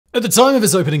At the time of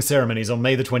its opening ceremonies on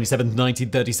May 27,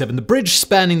 1937, the bridge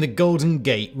spanning the Golden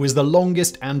Gate was the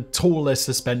longest and tallest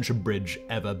suspension bridge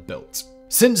ever built.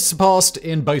 Since surpassed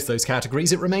in both those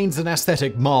categories, it remains an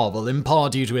aesthetic marvel, in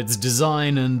part due to its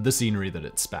design and the scenery that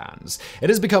it spans. It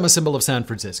has become a symbol of San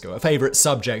Francisco, a favorite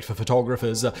subject for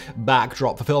photographers, a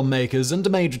backdrop for filmmakers, and a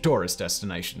major tourist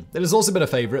destination. It has also been a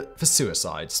favorite for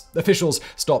suicides. Officials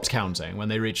stopped counting when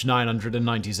they reached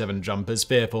 997 jumpers,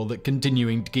 fearful that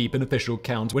continuing to keep an official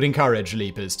count would encourage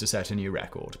leapers to set a new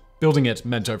record. Building it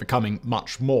meant overcoming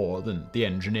much more than the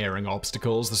engineering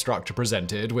obstacles the structure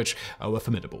presented, which were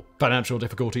formidable. Financial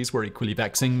difficulties were equally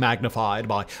vexing, magnified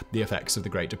by the effects of the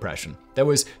Great Depression. There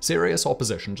was serious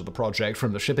opposition to the project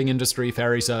from the shipping industry,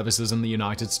 ferry services, and the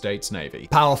United States Navy.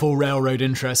 Powerful railroad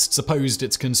interests opposed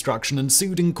its construction and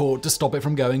sued in court to stop it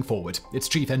from going forward. Its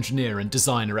chief engineer and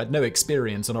designer had no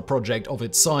experience on a project of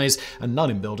its size and none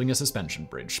in building a suspension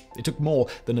bridge. It took more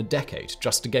than a decade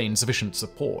just to gain sufficient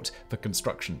support for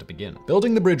construction to begin.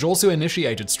 Building the bridge also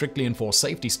initiated strictly enforced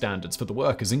safety standards for the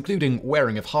workers, including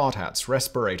wearing of hard hats,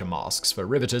 respirator masks for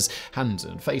riveters, hand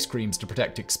and face creams to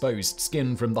protect exposed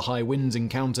skin from the high winds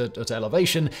encountered at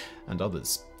elevation, and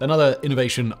others. Another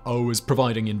innovation was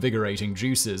providing invigorating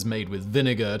juices made with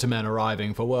vinegar to men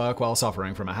arriving for work while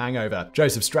suffering from a hangover.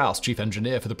 Joseph Strauss, chief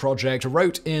engineer for the project,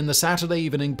 wrote in the Saturday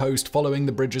Evening Post following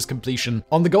the bridge's completion,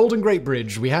 "On the Golden Gate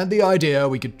Bridge, we had the idea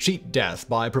we could cheat death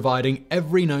by providing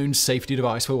every known safety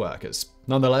device for workers.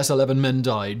 Nonetheless, 11 men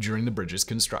died during the bridge's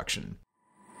construction."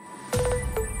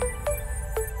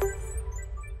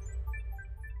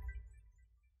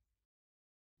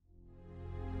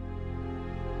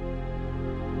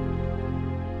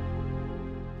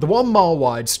 The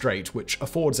 1-mile-wide strait, which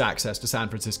affords access to San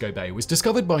Francisco Bay, was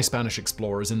discovered by Spanish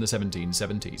explorers in the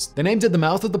 1770s. They named it the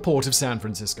mouth of the port of San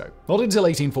Francisco. Not until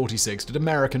 1846 did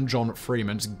American John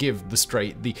Fremont give the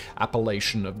strait the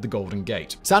appellation of the Golden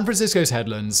Gate. San Francisco's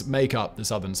headlands make up the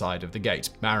southern side of the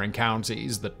gate, Marin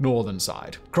County's the northern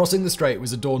side. Crossing the strait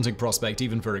was a daunting prospect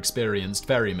even for experienced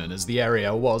ferrymen, as the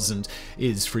area was and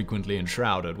is frequently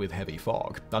enshrouded with heavy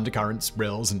fog. Undercurrents,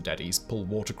 rills, and eddies pull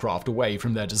watercraft away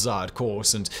from their desired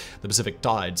course, and the Pacific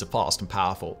tides are fast and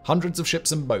powerful. Hundreds of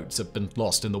ships and boats have been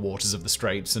lost in the waters of the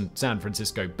straits and San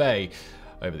Francisco Bay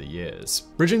over the years.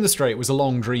 Bridging the strait was a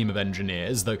long dream of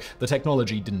engineers, though the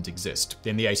technology didn't exist.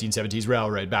 In the 1870s,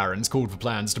 railroad barons called for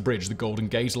plans to bridge the Golden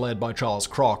Gate, led by Charles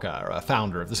Crocker, a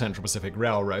founder of the Central Pacific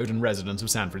Railroad and resident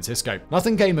of San Francisco.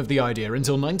 Nothing came of the idea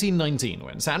until 1919,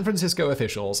 when San Francisco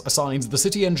officials assigned the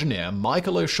city engineer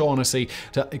Michael O'Shaughnessy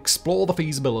to explore the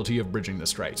feasibility of bridging the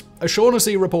strait.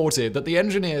 O'Shaughnessy reported that the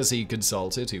engineers he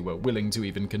consulted, who were willing to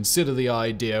even consider the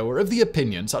idea, were of the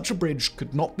opinion such a bridge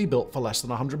could not be built for less than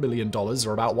 $100 million,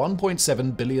 or about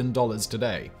 $1.7 billion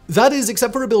today. That is,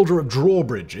 except for a builder of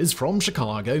drawbridges from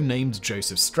Chicago named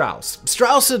Joseph Strauss.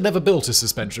 Strauss had never built a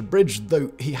suspension bridge, though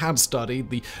he had studied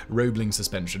the Roebling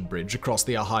suspension bridge across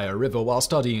the Ohio River while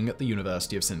studying at the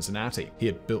University of Cincinnati. He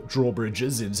had built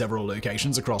drawbridges in several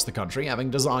locations across the country,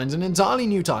 having designed an entirely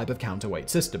new type of counterweight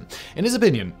system. In his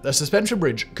opinion, a suspension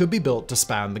bridge could be built to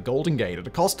span the Golden Gate at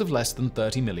a cost of less than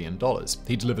 $30 million.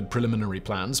 He delivered preliminary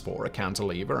plans for a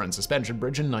cantilever and suspension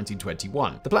bridge in 1921.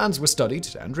 The plans were studied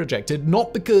and rejected,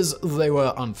 not because they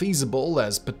were unfeasible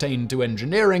as pertained to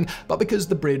engineering, but because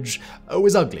the bridge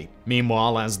was ugly.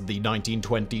 Meanwhile, as the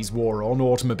 1920s wore on,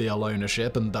 automobile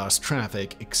ownership and thus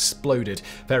traffic exploded.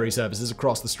 Ferry services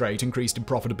across the strait increased in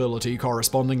profitability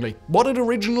correspondingly. What had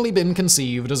originally been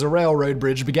conceived as a railroad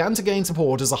bridge began to gain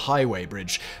support as a highway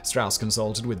bridge. Strauss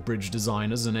consulted with bridge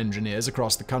designers and engineers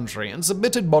across the country and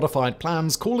submitted modified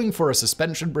plans calling for a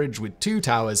suspension bridge with 2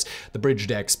 towers, the bridge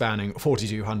deck spanning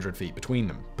 4,200 feet between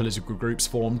them. Political groups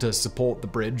formed to support the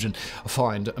bridge and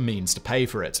find a means to pay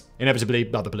for it. Inevitably,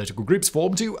 other political groups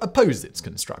formed to oppose its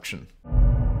construction.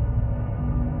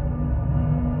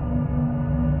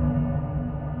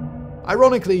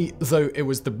 Ironically, though it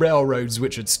was the railroads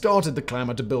which had started the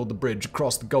clamor to build the bridge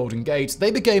across the Golden Gate,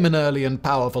 they became an early and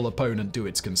powerful opponent to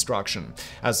its construction.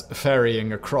 As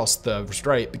ferrying across the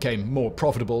strait became more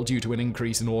profitable due to an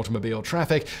increase in automobile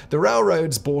traffic, the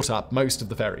railroads bought up most of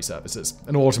the ferry services.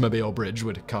 An automobile bridge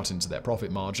would cut into their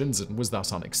profit margins and was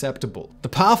thus unacceptable. The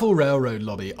powerful railroad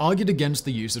lobby argued against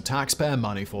the use of taxpayer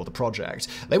money for the project.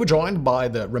 They were joined by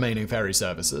the remaining ferry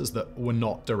services that were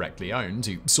not directly owned,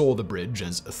 who saw the bridge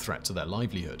as a threat to their their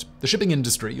livelihood. The shipping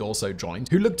industry also joined,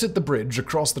 who looked at the bridge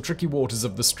across the tricky waters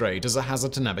of the strait as a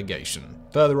hazard to navigation.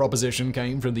 Further opposition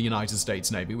came from the United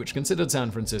States Navy, which considered San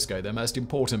Francisco their most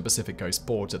important Pacific Coast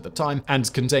port at the time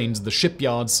and contained the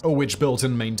shipyards, which built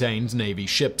and maintained Navy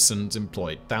ships and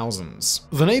employed thousands.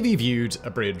 The Navy viewed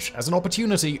a bridge as an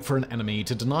opportunity for an enemy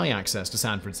to deny access to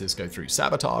San Francisco through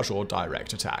sabotage or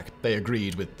direct attack. They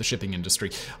agreed with the shipping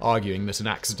industry, arguing that an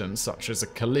accident such as a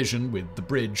collision with the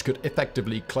bridge could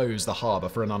effectively close the harbor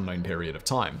for an unknown period of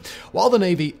time. While the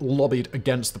Navy lobbied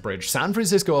against the bridge, San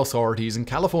Francisco authorities and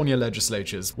California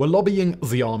legislatures were lobbying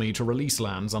the Army to release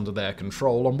lands under their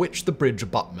control on which the bridge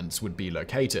abutments would be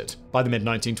located. By the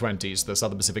mid-1920s, the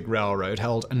Southern Pacific Railroad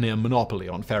held a near monopoly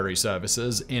on ferry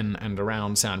services in and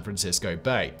around San Francisco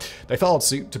Bay. They filed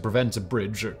suit to prevent a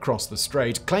bridge across the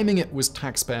strait, claiming it was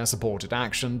taxpayer-supported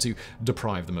action to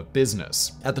deprive them of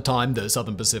business. At the time, the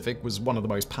Southern Pacific was one of the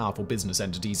most powerful business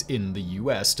entities in the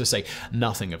US, to say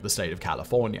nothing of the state of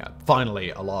California.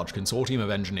 Finally, a large consortium of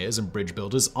engineers and bridge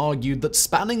builders argued that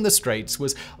spanning the straits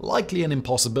was likely an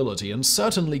impossibility and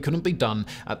certainly couldn't be done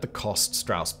at the cost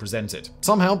Strauss presented.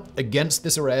 Somehow, against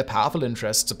this array of powerful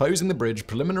interests opposing the bridge,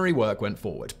 preliminary work went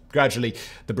forward. Gradually,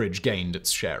 the bridge gained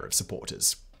its share of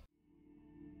supporters.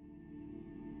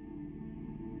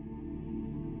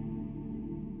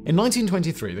 In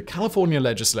 1923, the California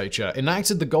legislature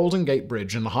enacted the Golden Gate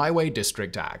Bridge and Highway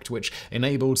District Act, which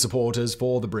enabled supporters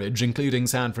for the bridge, including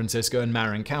San Francisco and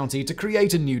Marin County, to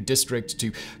create a new district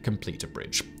to complete a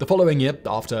bridge. The following year,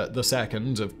 after the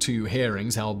second of two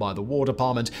hearings held by the War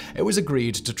Department, it was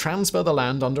agreed to transfer the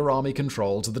land under Army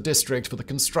control to the district for the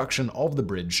construction of the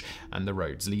bridge and the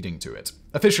roads leading to it.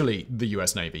 Officially, the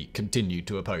US Navy continued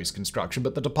to oppose construction,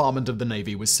 but the Department of the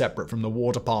Navy was separate from the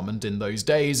War Department in those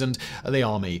days, and the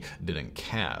Army didn't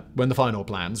care. When the final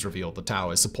plans revealed the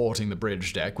towers supporting the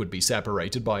bridge deck would be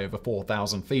separated by over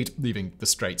 4,000 feet, leaving the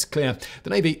straits clear, the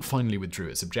Navy finally withdrew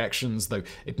its objections, though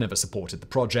it never supported the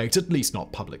project, at least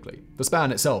not publicly. The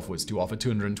span itself was to offer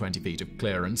 220 feet of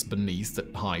clearance beneath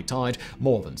at high tide,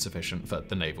 more than sufficient for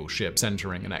the naval ships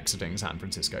entering and exiting San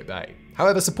Francisco Bay.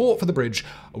 However, support for the bridge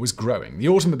was growing. The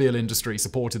automobile industry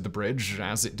supported the bridge,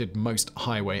 as it did most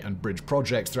highway and bridge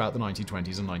projects throughout the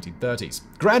 1920s and 1930s.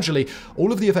 Gradually,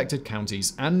 all of the affected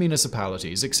counties and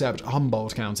municipalities, except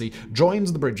Humboldt County, joined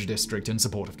the bridge district in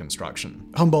support of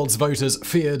construction. Humboldt's voters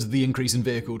feared the increase in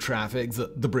vehicle traffic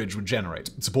that the bridge would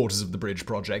generate. Supporters of the bridge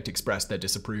project expressed their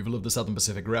disapproval of the Southern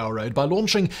Pacific Railroad by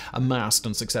launching a massed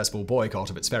and successful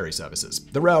boycott of its ferry services.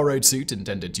 The railroad suit,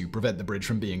 intended to prevent the bridge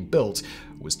from being built,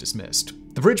 was dismissed.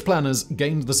 The bridge planners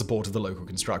gained the support of the local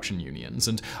construction unions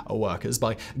and workers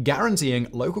by guaranteeing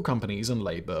local companies and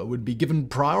labor would be given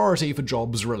priority for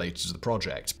jobs related to the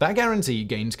project. That guarantee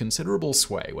gained considerable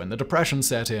sway when the Depression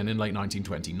set in late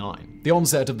 1929. The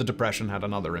onset of the Depression had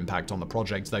another impact on the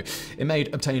project, though it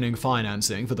made obtaining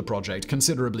financing for the project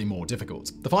considerably more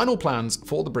difficult. The final plans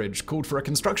for the bridge called for a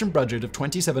construction budget of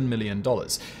 $27 million.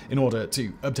 In order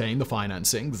to obtain the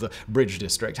financing, the bridge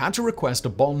district had to request a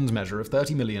bond measure of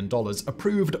 $30 million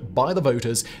approved by the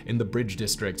voters in the Bridge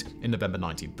District in November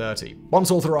 1930. Once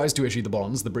authorized to issue the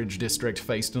bonds, the Bridge District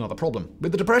faced another problem.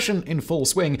 With the Depression in full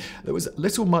swing, there was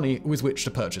little money with which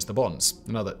to purchase the bonds.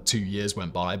 Another 2 years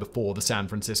went by before the San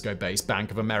Francisco-based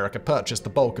Bank of America purchased the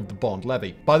bulk of the bond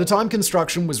levy. By the time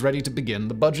construction was ready to begin,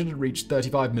 the budget had reached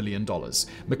 $35 million.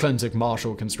 McClintock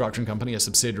Marshall Construction Company, a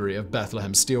subsidiary of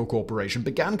Bethlehem Steel Corporation,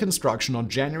 began construction on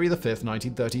January 5,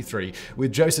 1933,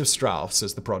 with Joseph Strauss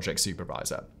as the project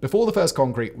supervisor. Before the first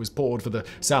concrete was poured for the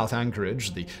South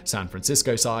Anchorage, the San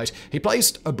Francisco site, he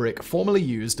placed a brick formerly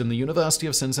used in the University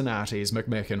of Cincinnati's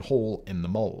McMicken Hall in the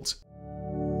mold.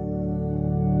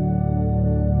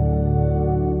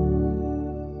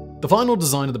 The final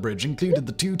design of the bridge included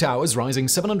the two towers rising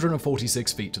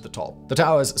 746 feet to the top. The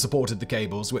towers supported the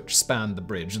cables which spanned the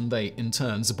bridge, and they in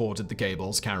turn supported the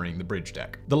cables carrying the bridge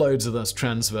deck. The loads are thus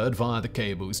transferred via the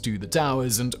cables to the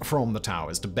towers and from the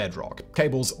towers to bedrock.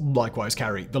 Cables likewise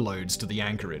carry the loads to the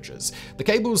anchorages. The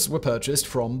cables were purchased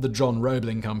from the John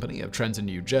Roebling Company of Trenton,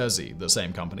 New Jersey, the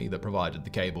same company that provided the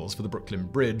cables for the Brooklyn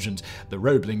Bridge and the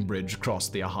Roebling Bridge across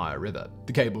the Ohio River.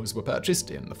 The cables were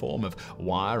purchased in the form of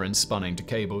wire and spun into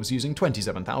cables using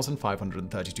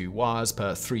 27,532 wires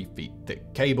per 3 feet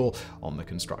thick cable on the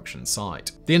construction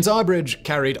site. The entire bridge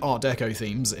carried Art Deco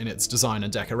themes in its design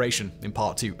and decoration. In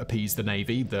part to appease the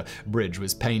Navy, the bridge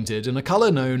was painted in a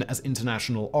color known as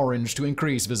International Orange to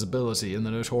increase visibility in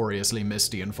the notoriously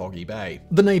misty and foggy bay.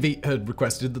 The Navy had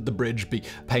requested that the bridge be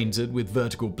painted with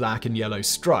vertical black and yellow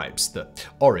stripes. The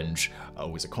orange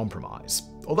was a compromise.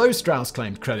 Although Strauss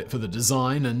claimed credit for the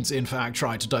design and, in fact,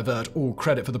 tried to divert all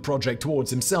credit for the project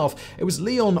towards himself, it was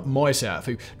Leon Moiseev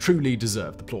who truly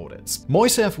deserved the plaudits.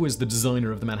 Moiseev was the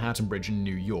designer of the Manhattan Bridge in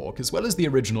New York, as well as the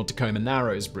original Tacoma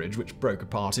Narrows Bridge, which broke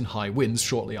apart in high winds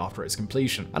shortly after its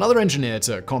completion. Another engineer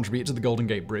to contribute to the Golden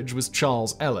Gate Bridge was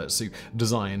Charles Ellis, who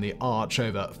designed the arch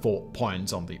over Fort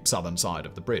Point on the southern side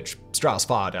of the bridge. Strauss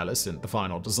fired Ellis in the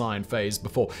final design phase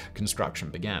before construction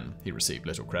began. He received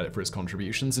little credit for his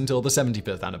contributions until the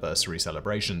 75th anniversary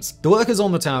celebrations. The workers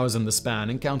on the towers and the span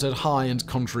encountered high and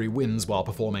contrary winds while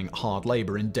performing hard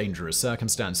labor in dangerous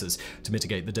circumstances. To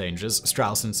mitigate the dangers,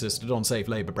 Strauss insisted on safe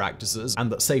labor practices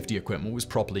and that safety equipment was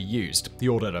properly used. He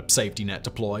ordered a safety net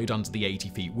deployed under the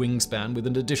 80-feet wingspan with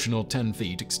an additional 10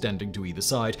 feet extending to either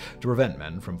side to prevent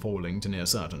men from falling to near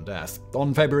certain death.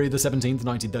 On February the 17th,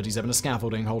 1937, a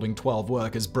scaffolding holding 12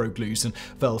 workers broke loose and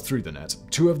fell through the net.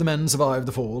 2 of the men survived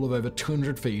the fall of over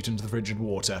 200 feet into the frigid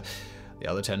water. The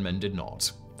other 10 men did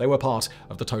not. They were part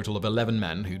of the total of 11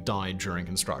 men who died during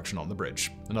construction on the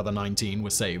bridge. Another 19 were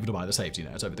saved by the safety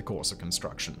net over the course of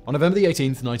construction. On November 18,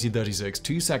 1936,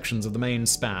 2 sections of the main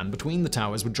span between the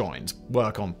towers were joined.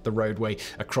 Work on the roadway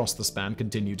across the span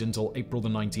continued until April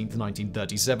 19,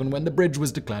 1937, when the bridge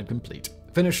was declared complete.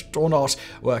 Finished or not,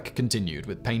 work continued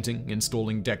with painting,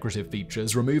 installing decorative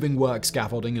features, removing work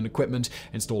scaffolding and equipment,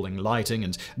 installing lighting,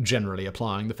 and generally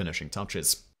applying the finishing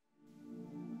touches.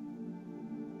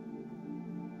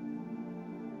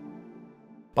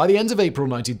 By the end of April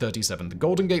 1937, the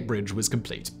Golden Gate Bridge was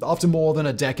complete. After more than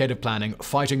a decade of planning,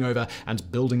 fighting over, and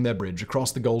building their bridge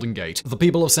across the Golden Gate, the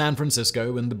people of San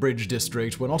Francisco and the Bridge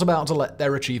District were not about to let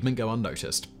their achievement go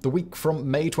unnoticed. The week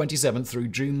from May 27th through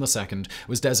June 2nd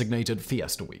was designated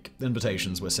Fiesta Week.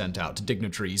 Invitations were sent out to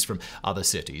dignitaries from other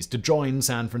cities to join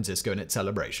San Francisco in its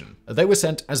celebration. They were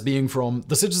sent as being from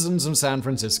the citizens of San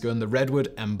Francisco and the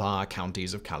Redwood Empire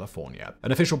counties of California.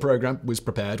 An official program was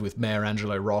prepared with Mayor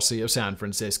Angelo Rossi of San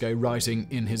Francisco writing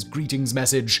in his greetings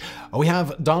message, "We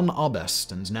have done our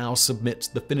best and now submit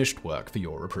the finished work for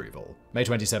your approval." May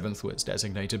 27th was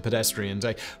designated Pedestrian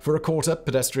Day. For a quarter,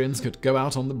 pedestrians could go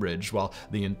out on the bridge while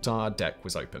the entire deck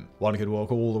was open. One could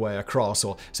walk all the way across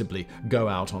or simply go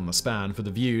out on the span for the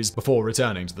views before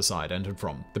returning to the side entered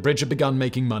from. The bridge had begun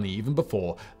making money even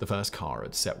before the first car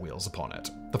had set wheels upon it.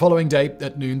 The following day,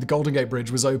 at noon, the Golden Gate Bridge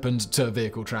was opened to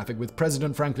vehicle traffic, with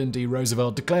President Franklin D.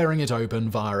 Roosevelt declaring it open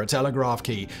via a telegraph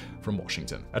key from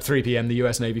Washington. At 3 p.m., the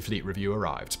U.S. Navy Fleet Review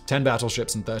arrived. 10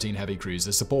 battleships and 13 heavy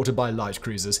cruisers, supported by light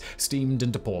cruisers, steamed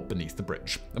into port beneath the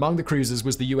bridge. Among the cruisers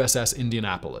was the USS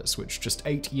Indianapolis, which just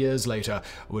 8 years later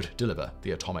would deliver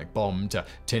the atomic bomb to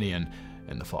Tinian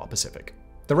in the far Pacific.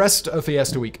 The rest of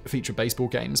Fiesta Week featured baseball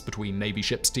games between Navy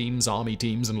ships teams, Army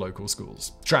teams, and local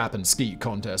schools. Trap and skeet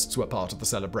contests were part of the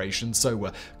celebration, so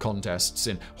were contests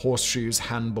in horseshoes,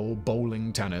 handball,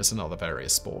 bowling, tennis, and other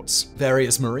various sports.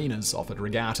 Various marinas offered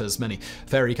regattas, many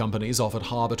ferry companies offered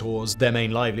harbor tours, their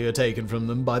main livelihood taken from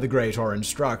them by the Great Orange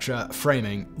structure,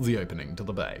 framing the opening to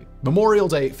the bay. Memorial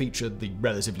Day featured the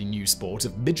relatively new sport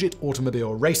of midget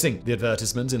automobile racing. The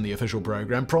advertisement in the official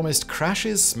program promised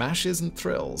crashes, smashes, and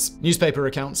thrills. Newspaper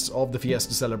accounts of the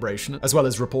Fiesta celebration, as well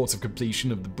as reports of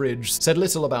completion of the bridge, said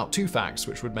little about 2 facts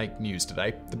which would make news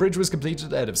today. The bridge was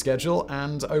completed ahead of schedule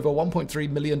and over $1.3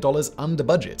 million under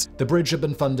budget. The bridge had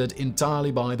been funded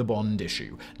entirely by the bond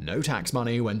issue. No tax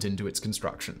money went into its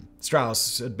construction.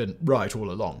 Strauss had been right all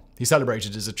along. He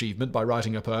celebrated his achievement by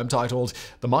writing a poem titled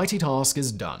 "The Mighty Task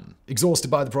is Done."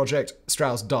 Exhausted by the project,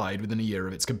 Strauss died within a year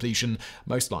of its completion,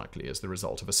 most likely as the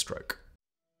result of a stroke.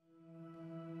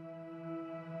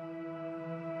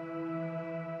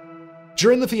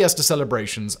 During the Fiesta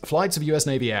celebrations, flights of U.S.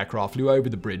 Navy aircraft flew over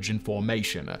the bridge in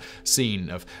formation, a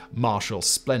scene of martial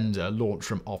splendor launched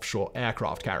from offshore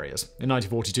aircraft carriers. In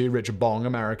 1942, Richard Bong,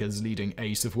 America's leading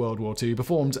ace of World War II,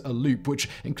 performed a loop which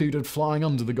included flying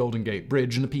under the Golden Gate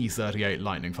Bridge in a P-38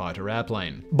 Lightning fighter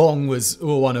airplane. Bong was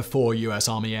one of 4 U.S.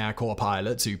 Army Air Corps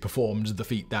pilots who performed the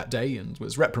feat that day and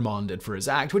was reprimanded for his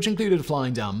act, which included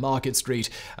flying down Market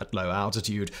Street at low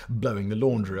altitude, blowing the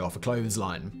laundry off a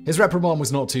clothesline. His reprimand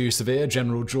was not too severe.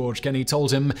 General George Kenney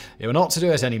told him, "You are not to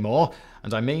do it anymore,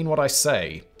 and I mean what I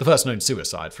say." The first known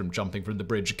suicide from jumping from the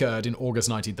bridge occurred in August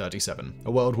 1937.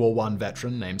 A World War I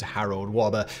veteran named Harold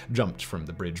Wobber jumped from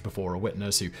the bridge before a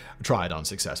witness who tried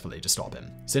unsuccessfully to stop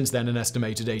him. Since then, an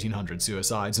estimated 1,800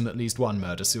 suicides and at least 1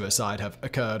 murder-suicide have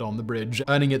occurred on the bridge,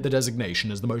 earning it the designation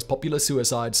as the most popular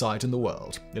suicide site in the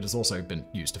world. It has also been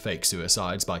used to fake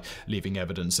suicides by leaving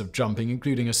evidence of jumping,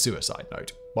 including a suicide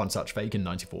note. One such fake in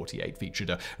 1948 featured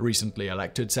a recently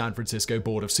elected San Francisco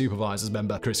Board of Supervisors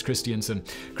member, Chris Christiansen.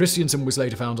 Christiansen was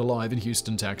later found alive in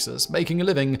Houston, Texas, making a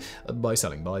living by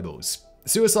selling Bibles.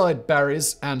 Suicide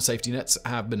barriers and safety nets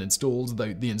have been installed,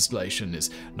 though the installation is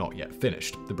not yet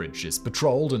finished. The bridge is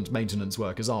patrolled, and maintenance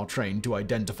workers are trained to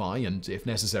identify and, if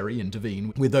necessary,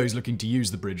 intervene with those looking to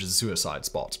use the bridge as a suicide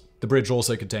spot. The bridge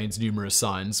also contains numerous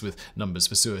signs with numbers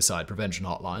for suicide prevention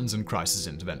hotlines and crisis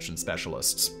intervention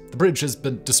specialists. The bridge has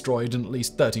been destroyed in at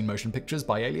least 13 motion pictures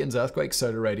by aliens, earthquakes,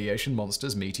 solar radiation,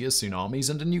 monsters, meteors,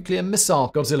 tsunamis, and a nuclear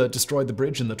missile. Godzilla destroyed the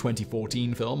bridge in the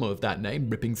 2014 film of that name,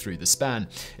 ripping through the span.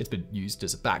 It's been used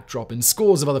as a backdrop in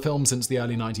scores of other films since the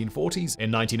early 1940s. In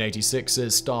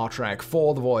 1986's Star Trek IV: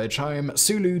 The Voyage Home,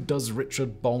 Sulu does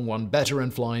Richard Bong one better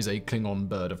and flies a Klingon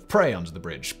bird of prey under the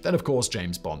bridge. Then, of course,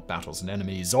 James Bond battles an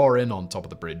enemy, Zorin, on top of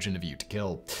the bridge in A View to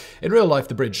Kill. In real life,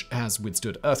 the bridge has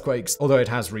withstood earthquakes, although it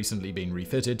has recently been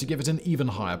refitted to give it an even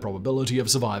higher probability of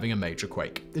surviving a major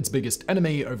quake. Its biggest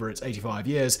enemy over its 85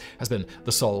 years has been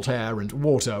the salt air and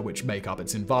water which make up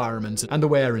its environment, and the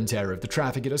wear and tear of the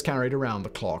traffic it has carried around the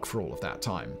clock for all of that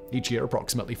time. Each year,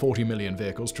 approximately 40 million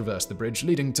vehicles traverse the bridge,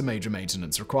 leading to major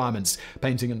maintenance requirements.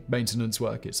 Painting and maintenance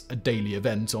work is a daily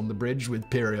event on the bridge, with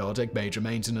periodic major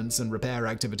maintenance and repair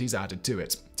activities added to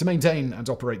it. To maintain and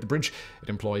operate the bridge, it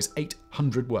employs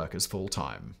 800 workers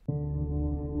full-time.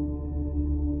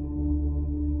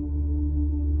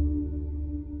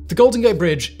 The Golden Gate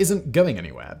Bridge isn't going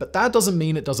anywhere, but that doesn't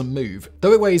mean it doesn't move.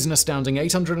 Though it weighs an astounding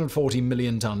 840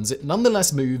 million tons, it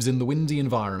nonetheless moves in the windy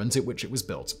environment in which it was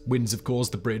built. Winds have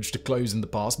caused the bridge to close in the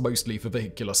past, mostly for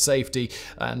vehicular safety,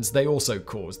 and they also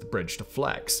caused the bridge to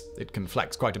flex. It can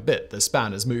flex quite a bit. The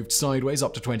span has moved sideways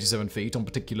up to 27 feet on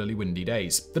particularly windy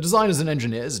days. The designers and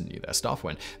engineers knew their stuff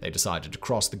when they decided to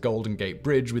cross the Golden Gate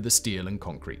Bridge with a steel and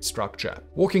concrete structure.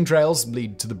 Walking trails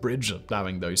lead to the bridge,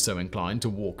 allowing those so inclined to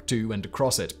walk to and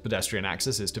across it. Pedestrian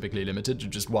access is typically limited to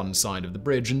just one side of the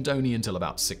bridge and only until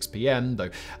about 6 p.m.,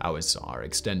 though hours are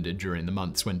extended during the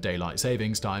months when daylight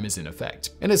savings time is in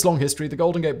effect. In its long history, the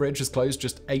Golden Gate Bridge has closed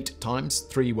just 8 times.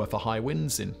 3 were for high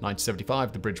winds. In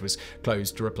 1975, the bridge was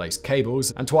closed to replace cables,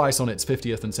 and twice on its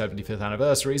 50th and 75th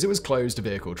anniversaries, it was closed to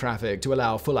vehicle traffic to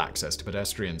allow full access to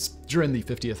pedestrians. During the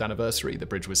 50th anniversary, the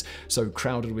bridge was so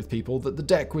crowded with people that the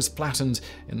deck was flattened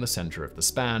in the center of the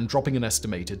span, dropping an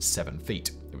estimated 7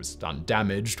 feet. It was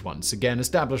undamaged, once again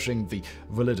establishing the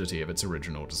validity of its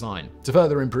original design. To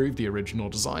further improve the original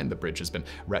design, the bridge has been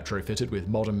retrofitted with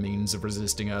modern means of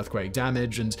resisting earthquake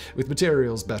damage and with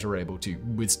materials better able to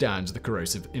withstand the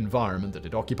corrosive environment that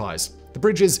it occupies. The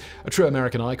bridge is a true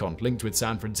American icon, linked with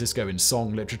San Francisco in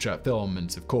song, literature, film,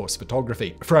 and of course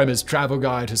photography. Fromer's travel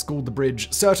guide has called the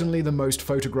bridge certainly the most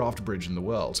photographed bridge in the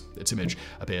world. Its image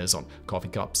appears on coffee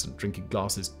cups and drinking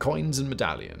glasses, coins and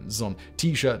medallions, on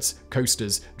t-shirts,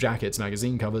 coasters, jackets,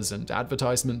 magazine covers, and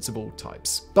advertisements of all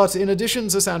types. But in addition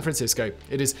to San Francisco,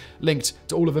 it is linked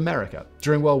to all of America.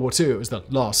 During World War II, it was the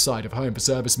last sight of home for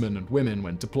servicemen and women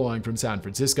when deploying from San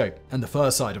Francisco, and the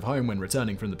first sight of home when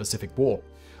returning from the Pacific War.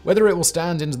 Whether it will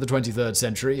stand into the 23rd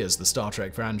century, as the Star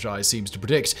Trek franchise seems to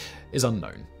predict, is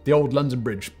unknown. The old London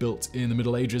Bridge, built in the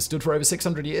Middle Ages, stood for over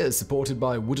 600 years, supported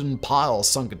by wooden piles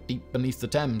sunk deep beneath the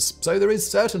Thames, so there is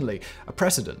certainly a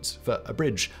precedent for a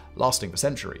bridge lasting for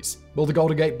centuries. Will the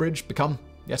Golden Gate Bridge become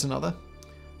yet another?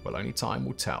 Well, only time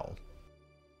will tell.